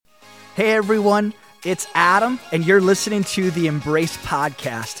Hey everyone, it's Adam, and you're listening to the Embrace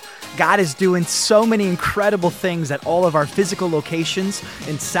Podcast. God is doing so many incredible things at all of our physical locations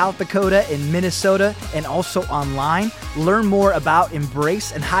in South Dakota, in Minnesota, and also online. Learn more about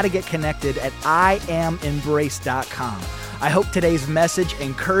Embrace and how to get connected at IamEmbrace.com. I hope today's message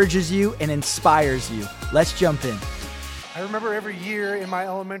encourages you and inspires you. Let's jump in. I remember every year in my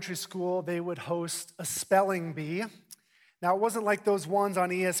elementary school, they would host a spelling bee. Now, it wasn't like those ones on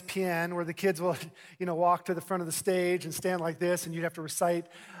ESPN where the kids will, walk to the front of the stage and stand like this, and you'd have to recite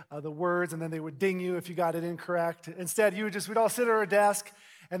the words, and then they would ding you if you got it incorrect. Instead, we'd all sit at our desk,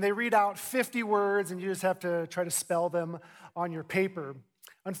 and they read out 50 words, and you just have to try to spell them on your paper.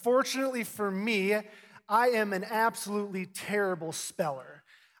 Unfortunately for me, I am an absolutely terrible speller.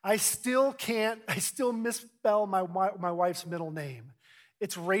 I still misspell my wife's middle name.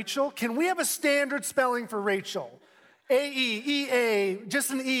 It's Rachel. Can we have a standard spelling for Rachel? A-E-E-A, just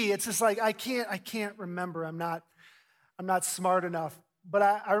an E. It's just like, I can't remember. I'm not smart enough. But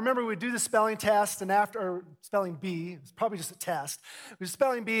I remember we'd do the spelling test, and or spelling bee, it's probably just a test. We did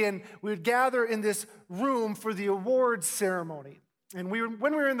spelling bee, and we would gather in this room for the awards ceremony. And when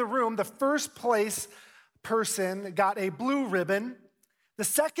we were in the room, the first place person got a blue ribbon, the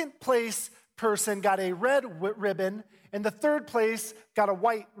second place person got a red ribbon, and the third place got a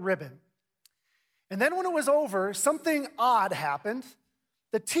white ribbon. And then when it was over, something odd happened.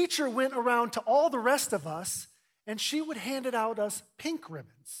 The teacher went around to all the rest of us, and she would hand out us pink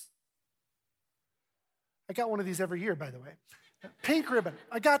ribbons. I got one of these every year, by the way. Pink ribbon.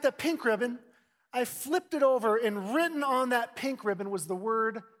 I got that pink ribbon. I flipped it over, and written on that pink ribbon was the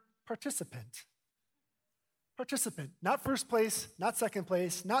word participant. Participant. Not first place, not second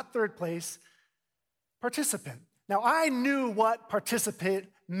place, not third place. Participant. Now, I knew what participant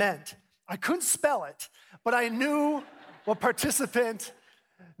meant. I couldn't spell it, but I knew what participant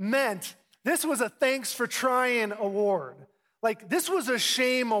meant. This was a thanks for trying award. Like, this was a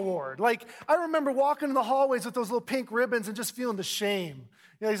shame award. Like, I remember walking in the hallways with those little pink ribbons and just feeling the shame.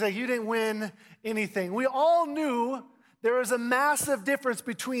 He's like, you didn't win anything. We all knew there was a massive difference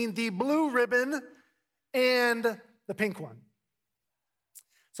between the blue ribbon and the pink one.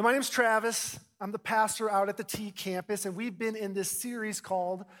 So my name's Travis. I'm the pastor out at the T campus, and we've been in this series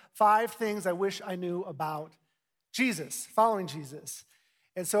called 5 Things I Wish I Knew About Jesus, following Jesus.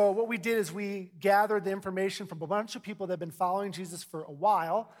 And so what we did is we gathered the information from a bunch of people that have been following Jesus for a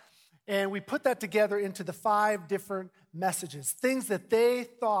while, and we put that together into the 5 different messages, things that they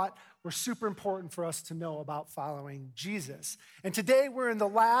thought were super important for us to know about following Jesus. And today we're in the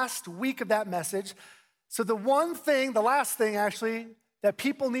last week of that message. So the last thing actually, that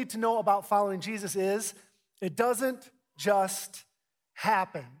people need to know about following Jesus is it doesn't just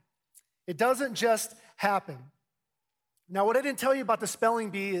happen. It doesn't just happen. Now, what I didn't tell you about the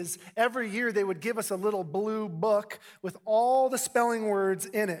spelling bee is every year they would give us a little blue book with all the spelling words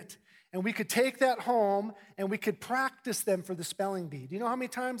in it. And we could take that home and we could practice them for the spelling bee. Do you know how many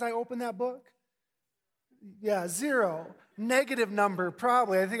times I opened that book? Yeah, 0. Negative number,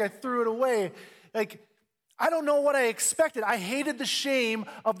 probably. I think I threw it away. I don't know what I expected. I hated the shame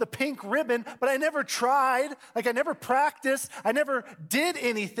of the pink ribbon, but I never tried. I never practiced. I never did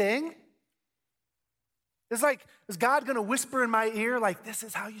anything. It's like, is God going to whisper in my ear, this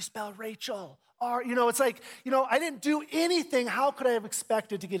is how you spell Rachel? Or, I didn't do anything. How could I have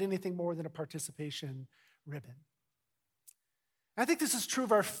expected to get anything more than a participation ribbon? I think this is true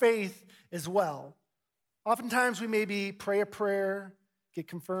of our faith as well. Oftentimes we maybe pray a prayer, get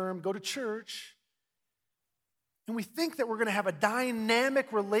confirmed, go to church, and we think that we're going to have a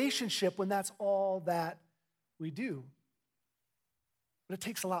dynamic relationship when that's all that we do. But it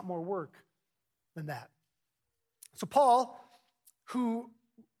takes a lot more work than that. So Paul, who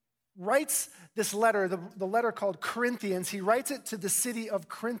writes this letter, the letter called Corinthians, he writes it to the city of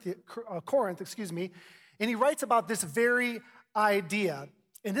Corinth, and he writes about this very idea.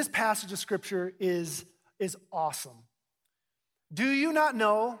 And this passage of Scripture is awesome. Do you not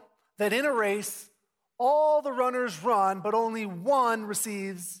know that in a race, all the runners run, but only one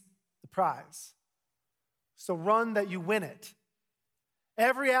receives the prize? So run that you win it.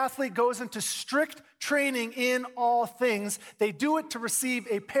 Every athlete goes into strict training in all things. They do it to receive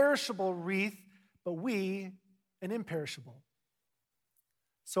a perishable wreath, but we an imperishable.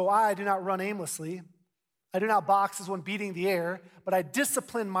 So I do not run aimlessly. I do not box as one beating the air, but I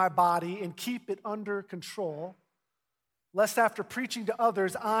discipline my body and keep it under control, lest after preaching to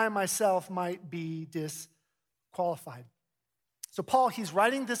others, I myself might be disqualified. So Paul, he's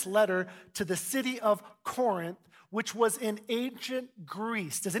writing this letter to the city of Corinth, which was in ancient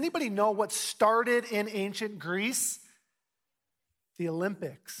Greece. Does anybody know what started in ancient Greece? The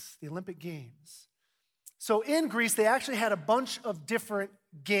Olympics. the Olympic Games. So in Greece, they actually had a bunch of different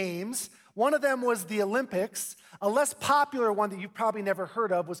games. One of them was the Olympics. A less popular one that you've probably never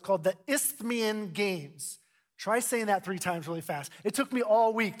heard of was called the Isthmian Games. Try saying that 3 times really fast. It took me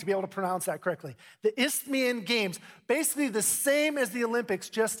all week to be able to pronounce that correctly. The Isthmian Games, basically the same as the Olympics,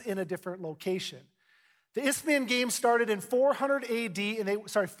 just in a different location. The Isthmian Games started in 400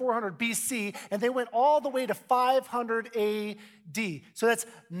 BC, and they went all the way to 500 AD. So that's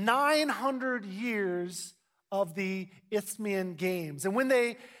 900 years of the Isthmian Games. And when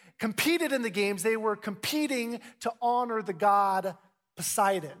they competed in the games, they were competing to honor the god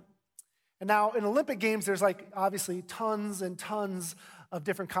Poseidon. And now in Olympic Games, there's obviously tons and tons of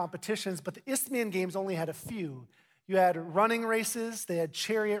different competitions, but the Isthmian Games only had a few. You had running races, they had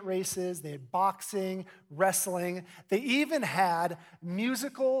chariot races, they had boxing, wrestling. They even had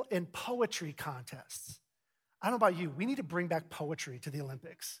musical and poetry contests. I don't know about you, we need to bring back poetry to the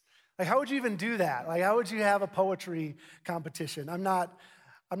Olympics. How would you even do that? How would you have a poetry competition? I'm not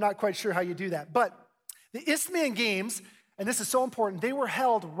quite sure how you do that. But the Isthmian Games, and this is so important, they were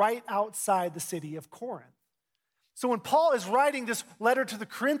held right outside the city of Corinth. So when Paul is writing this letter to the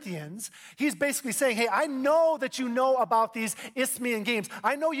Corinthians, he's basically saying, hey, I know that you know about these Isthmian Games.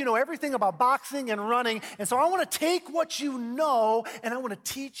 I know you know everything about boxing and running, and so I want to take what you know and I want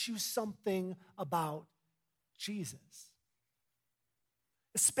to teach you something about Jesus.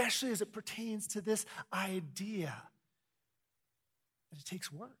 Especially as it pertains to this idea that it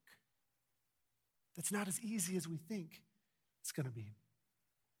takes work. That's not as easy as we think it's going to be.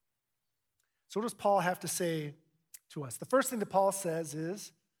 So what does Paul have to say to us? The first thing that Paul says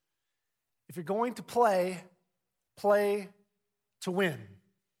is, if you're going to play to win.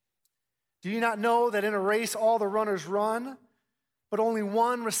 Do you not know that in a race all the runners run, but only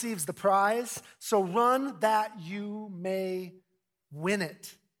one receives the prize? So run that you may win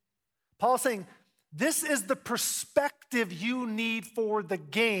it. Paul's saying, this is the perspective you need for the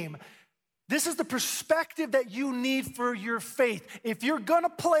game. This is the perspective that you need for your faith. If you're going to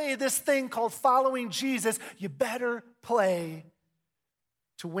play this thing called following Jesus, you better play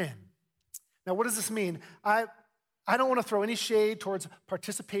to win. Now, what does this mean? I don't want to throw any shade towards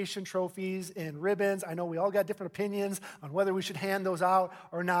participation trophies and ribbons. I know we all got different opinions on whether we should hand those out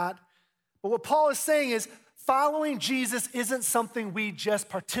or not. But what Paul is saying is following Jesus isn't something we just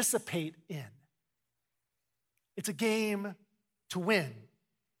participate in. It's a game to win.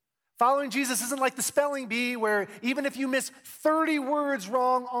 Following Jesus isn't like the spelling bee where even if you miss 30 words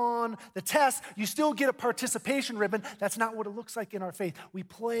wrong on the test, you still get a participation ribbon. That's not what it looks like in our faith. We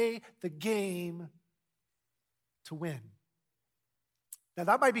play the game to win. Now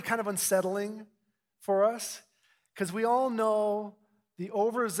that might be kind of unsettling for us because we all know the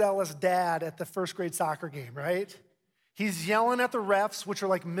overzealous dad at the first grade soccer game, right? He's yelling at the refs, which are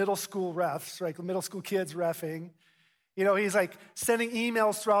like middle school refs, like middle school kids reffing. You know, he's sending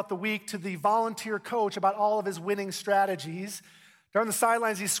emails throughout the week to the volunteer coach about all of his winning strategies. During the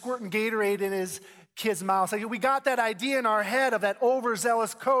sidelines, he's squirting Gatorade in his kid's mouth. We got that idea in our head of that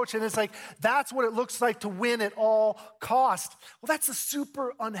overzealous coach, and it's that's what it looks like to win at all cost. Well, that's a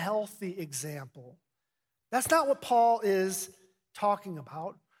super unhealthy example. That's not what Paul is talking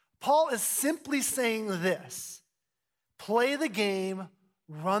about. Paul is simply saying this: play the game,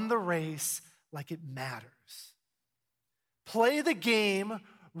 run the race like it matters. Play the game,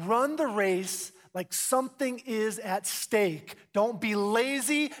 run the race like something is at stake. Don't be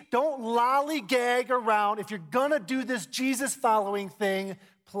lazy. Don't lollygag around. If you're going to do this Jesus following thing,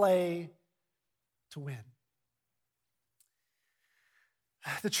 play to win.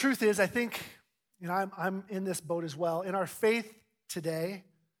 The truth is, I think, I'm in this boat as well. In our faith today,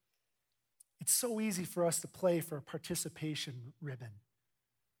 it's so easy for us to play for a participation ribbon.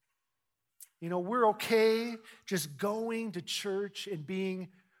 We're okay just going to church and being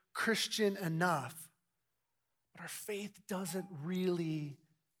Christian enough, but our faith doesn't really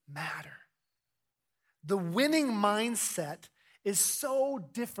matter. The winning mindset is so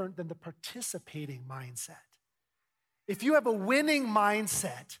different than the participating mindset. If you have a winning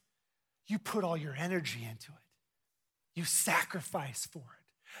mindset, you put all your energy into it. You sacrifice for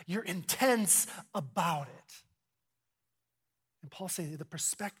it. You're intense about it. And Paul's saying the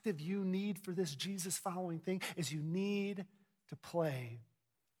perspective you need for this Jesus following thing is you need to play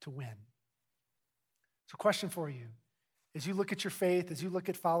to win. So question for you, as you look at your faith, as you look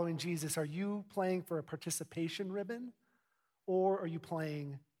at following Jesus, are you playing for a participation ribbon or are you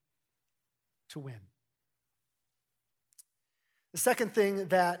playing to win? The second thing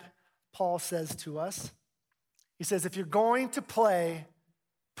that Paul says to us, he says, if you're going to play,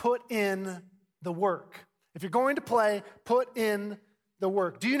 put in the work. If you're going to play, put in the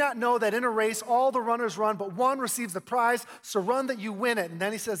work. Do you not know that in a race all the runners run, but one receives the prize? So run that you win it. And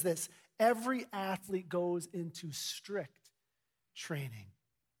then he says this, every athlete goes into strict training.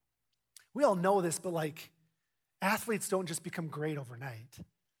 We all know this, but athletes don't just become great overnight.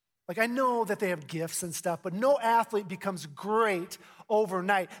 I know that they have gifts and stuff, but no athlete becomes great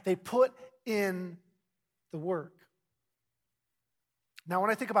overnight. They put in the work. Now, when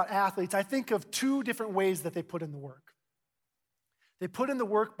I think about athletes, I think of two different ways that they put in the work. They put in the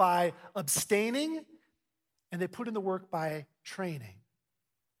work by abstaining, and they put in the work by training.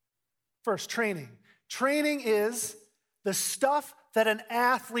 First, training. Training is the stuff that an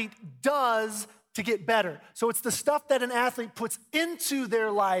athlete does to get better. So it's the stuff that an athlete puts into their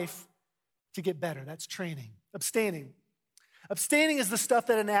life to get better. That's training. Abstaining. Abstaining is the stuff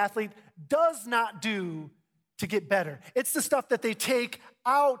that an athlete does not do to get better. It's the stuff that they take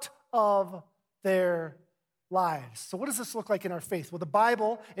out of their lives. So what does this look like in our faith? Well, the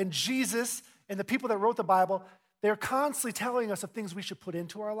Bible and Jesus and the people that wrote the Bible, they're constantly telling us of things we should put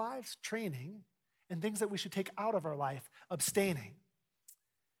into our lives, training, and things that we should take out of our life, abstaining.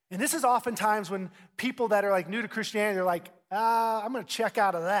 And this is oftentimes when people that are new to Christianity, they're I'm going to check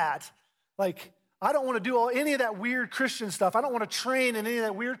out of that. I don't want to do any of that weird Christian stuff. I don't want to train in any of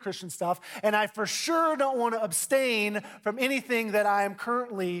that weird Christian stuff. And I for sure don't want to abstain from anything that I am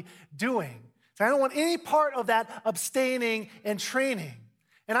currently doing. So I don't want any part of that abstaining and training.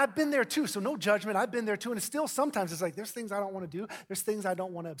 And I've been there too, so no judgment. I've been there too, and it's still sometimes it's there's things I don't want to do. There's things I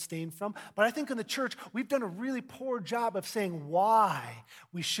don't want to abstain from. But I think in the church, we've done a really poor job of saying why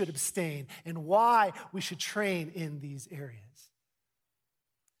we should abstain and why we should train in these areas.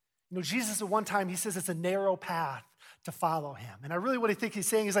 Jesus at one time, he says it's a narrow path to follow him. And I really what I think he's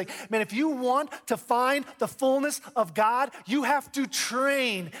saying is man, if you want to find the fullness of God, you have to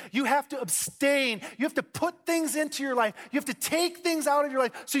train. You have to abstain. You have to put things into your life. You have to take things out of your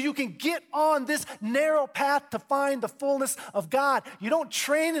life so you can get on this narrow path to find the fullness of God. You don't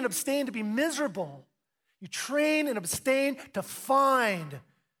train and abstain to be miserable. You train and abstain to find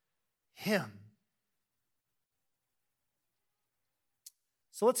him.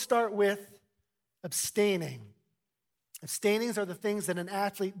 So let's start with abstaining. Abstainings are the things that an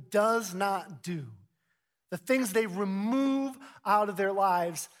athlete does not do, the things they remove out of their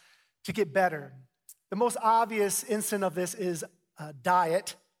lives to get better. The most obvious instance of this is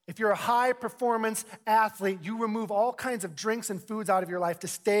diet. If you're a high-performance athlete, you remove all kinds of drinks and foods out of your life to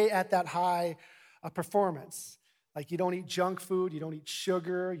stay at that high performance. You don't eat junk food, you don't eat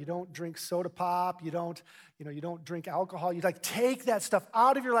sugar, you don't drink soda pop, you don't drink alcohol. You take that stuff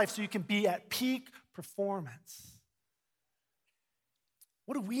out of your life so you can be at peak performance.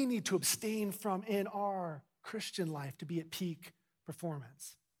 What do we need to abstain from in our Christian life to be at peak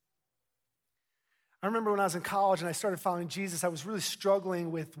performance? I remember when I was in college and I started following Jesus, I was really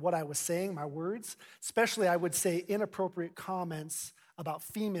struggling with what I was saying, my words. Especially, I would say inappropriate comments about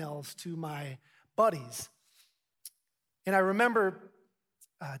females to my buddies. And I remember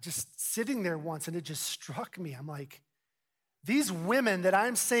just sitting there once and it just struck me. I'm these women that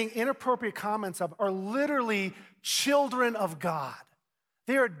I'm saying inappropriate comments of are literally children of God.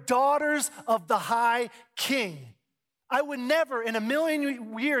 They are daughters of the high king. I would never in a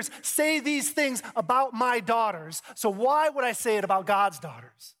million years say these things about my daughters. So why would I say it about God's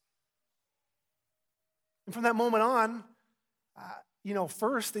daughters? And from that moment on,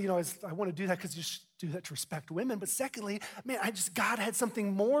 first, I want to do that because you should do that to respect women. But secondly, God had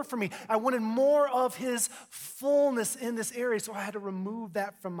something more for me. I wanted more of his fullness in this area. So I had to remove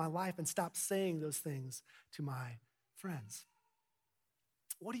that from my life and stop saying those things to my friends.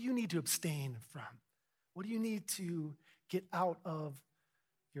 What do you need to abstain from? What do you need to get out of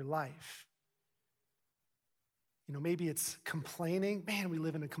your life? Maybe it's complaining. Man, we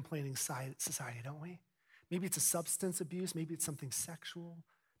live in a complaining society, don't we? Maybe it's a substance abuse. Maybe it's something sexual.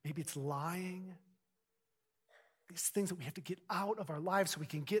 Maybe it's lying. These things that we have to get out of our lives so we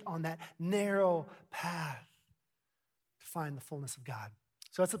can get on that narrow path to find the fullness of God.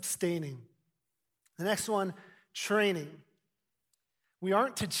 So that's abstaining. The next one, training. We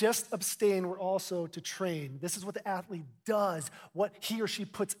aren't to just abstain, we're also to train. This is what the athlete does, what he or she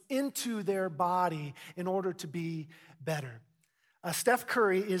puts into their body in order to be better. Steph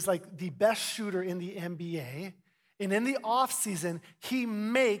Curry is the best shooter in the NBA, and in the offseason, he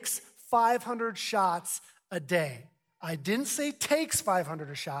makes 500 shots a day. I didn't say takes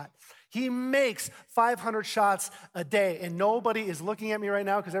 500 a shot. He makes 500 shots a day, and nobody is looking at me right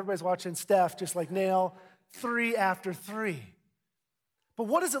now because everybody's watching Steph just nail 3 after 3. But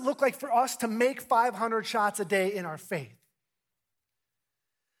what does it look like for us to make 500 shots a day in our faith?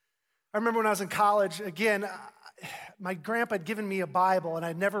 I remember when I was in college, again, my grandpa had given me a Bible, and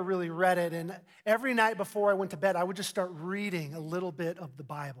I'd never really read it. And every night before I went to bed, I would just start reading a little bit of the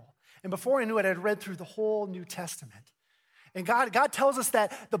Bible. And before I knew it, I'd read through the whole New Testament. And God tells us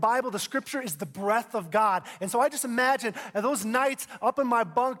that the Bible, the scripture, is the breath of God. And so I just imagine those nights up in my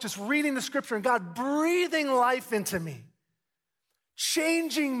bunk just reading the scripture and God breathing life into me,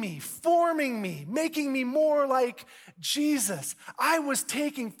 changing me, forming me, making me more like Jesus. I was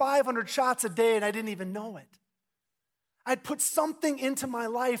taking 500 shots a day and I didn't even know it. I'd put something into my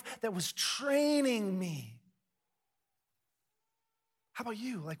life that was training me. How about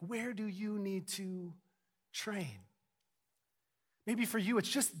you? Like, where do you need to train? Maybe for you, it's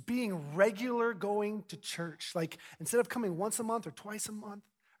just being regular going to church. Like, instead of coming once a month or twice a month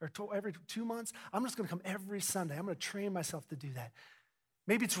or every 2 months, I'm just going to come every Sunday. I'm going to train myself to do that.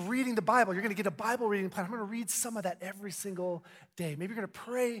 Maybe it's reading the Bible. You're going to get a Bible reading plan. I'm going to read some of that every single day. Maybe you're going to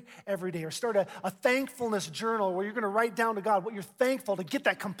pray every day or start a thankfulness journal where you're going to write down to God what you're thankful to get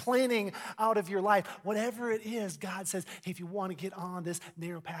that complaining out of your life. Whatever it is, God says, hey, if you want to get on this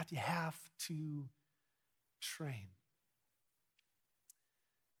narrow path, you have to train.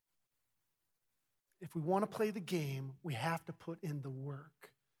 If we want to play the game, we have to put in the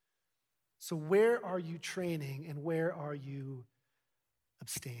work. So where are you training and where are you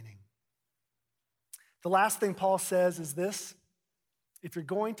abstaining? The last thing Paul says is this: if you're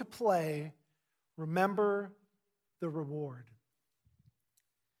going to play, remember the reward.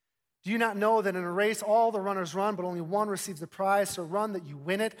 Do you not know that in a race all the runners run, but only one receives the prize? So run that you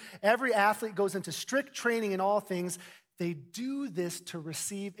win it. Every athlete goes into strict training in all things. They do this to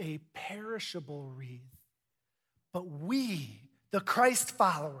receive a perishable wreath. But we, the Christ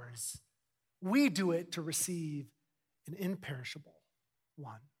followers, we do it to receive an imperishable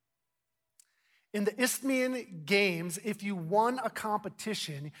one. In the Isthmian Games, if you won a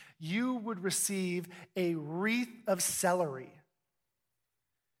competition, you would receive a wreath of celery.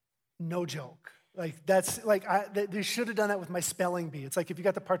 No joke. They should have done that with my spelling bee. It's like if you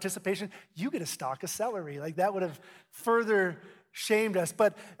got the participation, you get a stalk of celery. Like that would have further shamed us.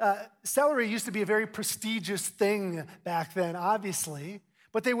 But celery used to be a very prestigious thing back then, obviously.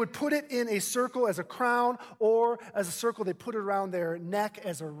 But they would put it in a circle as a crown, or as a circle, they put it around their neck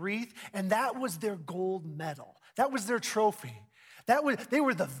as a wreath, and that was their gold medal. That was their trophy. They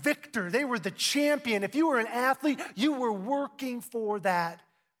were the victor. They were the champion. If you were an athlete, you were working for that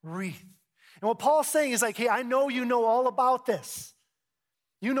wreath. And what Paul's saying is like, hey, I know you know all about this.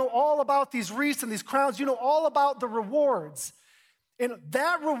 You know all about these wreaths and these crowns. You know all about the rewards. And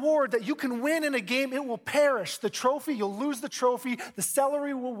that reward that you can win in a game, it will perish. The trophy, you'll lose the trophy. The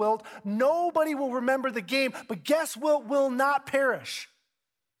celery will wilt. Nobody will remember the game. But guess what will not perish?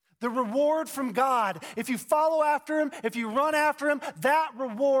 The reward from God. If you follow after him, if you run after him, that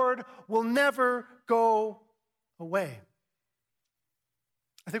reward will never go away.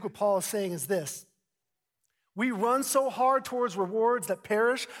 I think what Paul is saying is this: we run so hard towards rewards that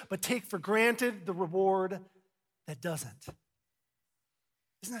perish, but take for granted the reward that doesn't.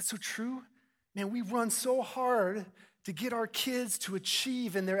 Isn't that so true? Man, we run so hard to get our kids to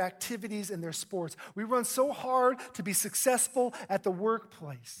achieve in their activities and their sports. We run so hard to be successful at the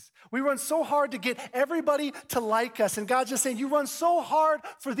workplace. We run so hard to get everybody to like us. And God's just saying, you run so hard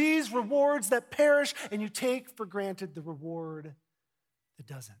for these rewards that perish, and you take for granted the reward that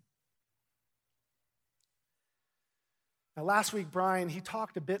doesn't. Now, last week, Brian, he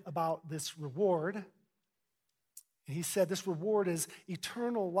talked a bit about this reward. And he said this reward is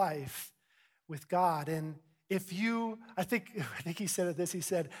eternal life with God. And if you, I think he said it this, he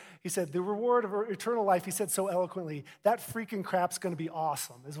said, the reward of eternal life, he said so eloquently, that freaking crap's going to be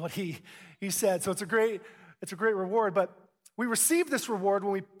awesome, is what he said. So it's a great reward. But we receive this reward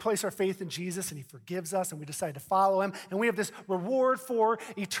when we place our faith in Jesus and he forgives us and we decide to follow him. And we have this reward for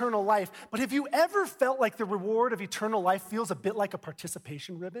eternal life. But have you ever felt like the reward of eternal life feels a bit like a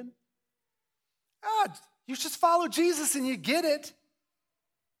participation ribbon? You just follow Jesus and you get it.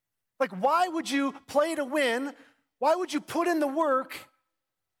 Like, why would you play to win? Why would you put in the work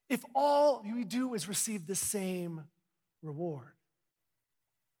if all you do is receive the same reward?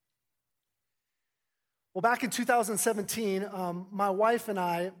 Well, back in 2017, my wife and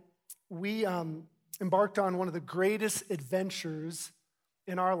I, we embarked on one of the greatest adventures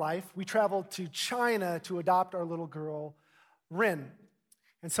in our life. We traveled to China to adopt our little girl, Rin.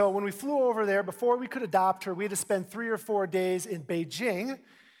 And so when we flew over there, before we could adopt her, we had to spend 3 or 4 days in Beijing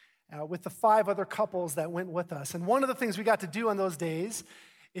with the 5 other couples that went with us. And one of the things we got to do on those days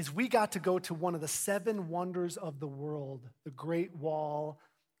is we got to go to one of the 7 wonders of the world, the Great Wall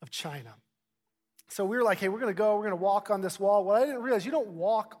of China. So we were like, hey, we're going to walk on this wall. Well, I didn't realize you don't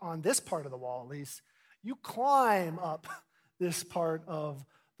walk on this part of the wall, at least. You climb up this part of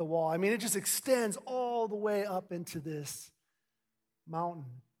the wall. I mean, it just extends all the way up into this mountain.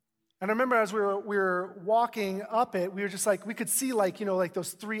 And I remember as we were walking up it, we were just like, we could see like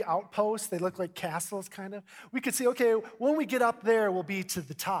those 3 outposts. They look like castles kind of. We could see, okay, when we get up there, we'll be to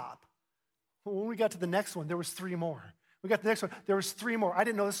the top. When we got to the next one, there was 3 more. We got to the next one, there was 3 more. I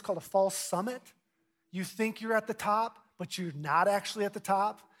didn't know this is called a false summit. You think you're at the top, but you're not actually at the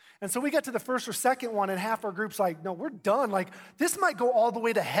top. And so we got to the first or second one, and half our group's like, no, we're done. Like, this might go all the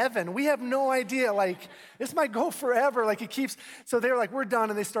way to heaven. We have no idea. Like, this might go forever. Like, it keeps. So they were like, we're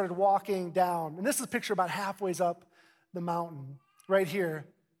done, and they started walking down. And this is a picture about halfway up the mountain. Right here,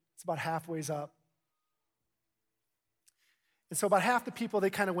 it's about halfway up. And so about half the people,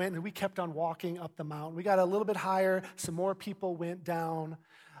 they kind of went, and we kept on walking up the mountain. We got a little bit higher. Some more people went down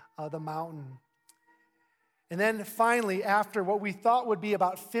the mountain. And then finally, after what we thought would be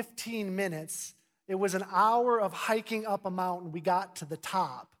about 15 minutes, it was an hour of hiking up a mountain. We got to the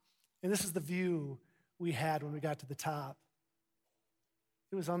top. And this is the view we had when we got to the top.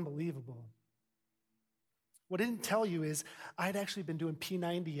 It was unbelievable. What I didn't tell you is I'd actually been doing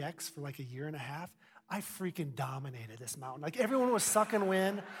P90X for like a year and a half. I freaking dominated this mountain. Like everyone was sucking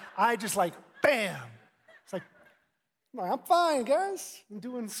wind. I just like, bam. It's like, I'm fine, guys. I'm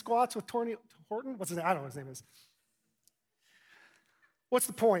doing squats with Horton. What's his name? I don't know what his name is. What's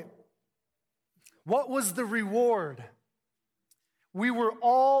the point? What was the reward? We were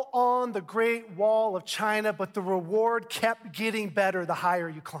all on the Great Wall of China, but the reward kept getting better the higher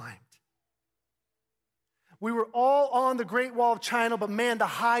you climbed. We were all on the Great Wall of China, but man, the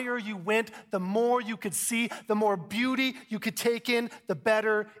higher you went, the more you could see, the more beauty you could take in, the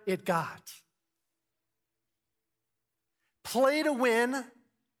better it got. Play to win,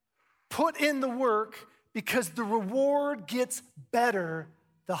 put in the work, because the reward gets better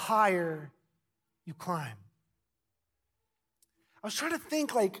the higher you climb. I was trying to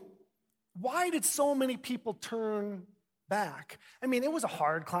think, like, why did so many people turn back? I mean, it was a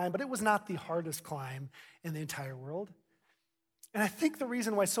hard climb, but it was not the hardest climb in the entire world. And I think the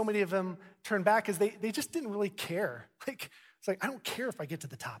reason why so many of them turned back is they just didn't really care. Like, it's like, I don't care if I get to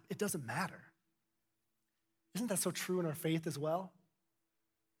the top. It doesn't matter. Isn't that so true in our faith as well?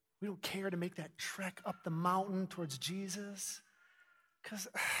 We don't care to make that trek up the mountain towards Jesus because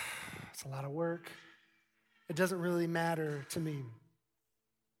it's a lot of work. It doesn't really matter to me.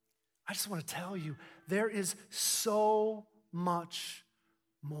 I just want to tell you, there is so much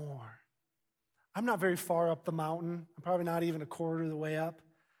more. I'm not very far up the mountain. I'm probably not even a quarter of the way up.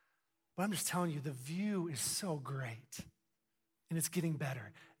 But I'm just telling you, the view is so great. And it's getting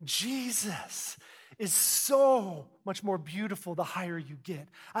better. Jesus is so much more beautiful the higher you get.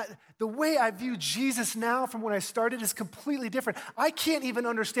 The way I view Jesus now from when I started is completely different. I can't even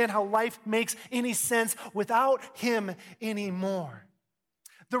understand how life makes any sense without him anymore.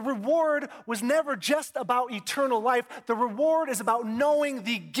 The reward was never just about eternal life. The reward is about knowing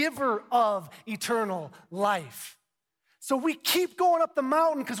the giver of eternal life. So we keep going up the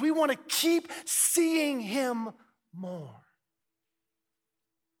mountain because we want to keep seeing him more.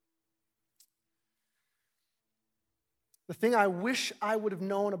 The thing I wish I would have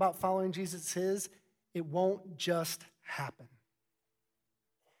known about following Jesus is it won't just happen.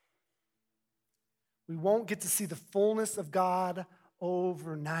 We won't get to see the fullness of God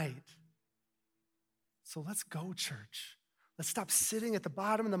overnight. So let's go, church. Let's stop sitting at the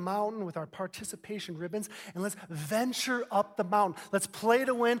bottom of the mountain with our participation ribbons and let's venture up the mountain. Let's play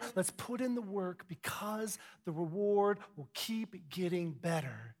to win. Let's put in the work because the reward will keep getting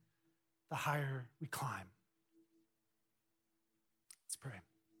better the higher we climb. Let's pray.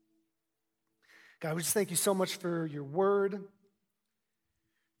 God, we just thank you so much for your word.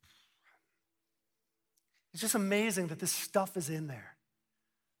 It's just amazing that this stuff is in there.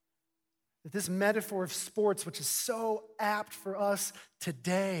 That this metaphor of sports, which is so apt for us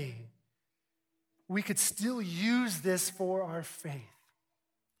today, we could still use this for our faith.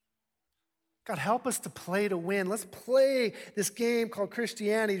 God, help us to play to win. Let's play this game called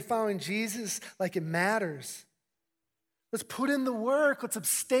Christianity, following Jesus like it matters. Let's put in the work. Let's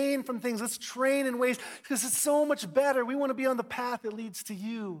abstain from things. Let's train in ways because it's so much better. We want to be on the path that leads to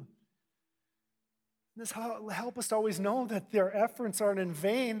you. This help us to always know that their efforts aren't in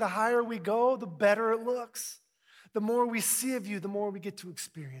vain. The higher we go, the better it looks. The more we see of you, the more we get to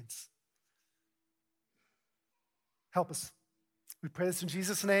experience. Help us. We pray this in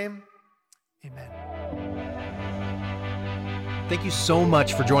Jesus' name. Amen. Thank you so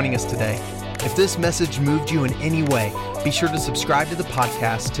much for joining us today. If this message moved you in any way, be sure to subscribe to the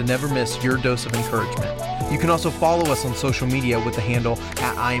podcast to never miss your dose of encouragement. You can also follow us on social media with the handle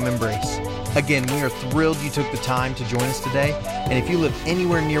 @IamEmbrace. Again, we are thrilled you took the time to join us today. And if you live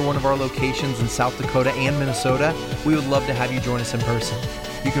anywhere near one of our locations in South Dakota and Minnesota, we would love to have you join us in person.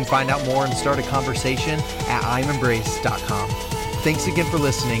 You can find out more and start a conversation at I'mEmbrace.com. Thanks again for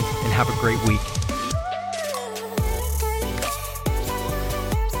listening, and have a great week.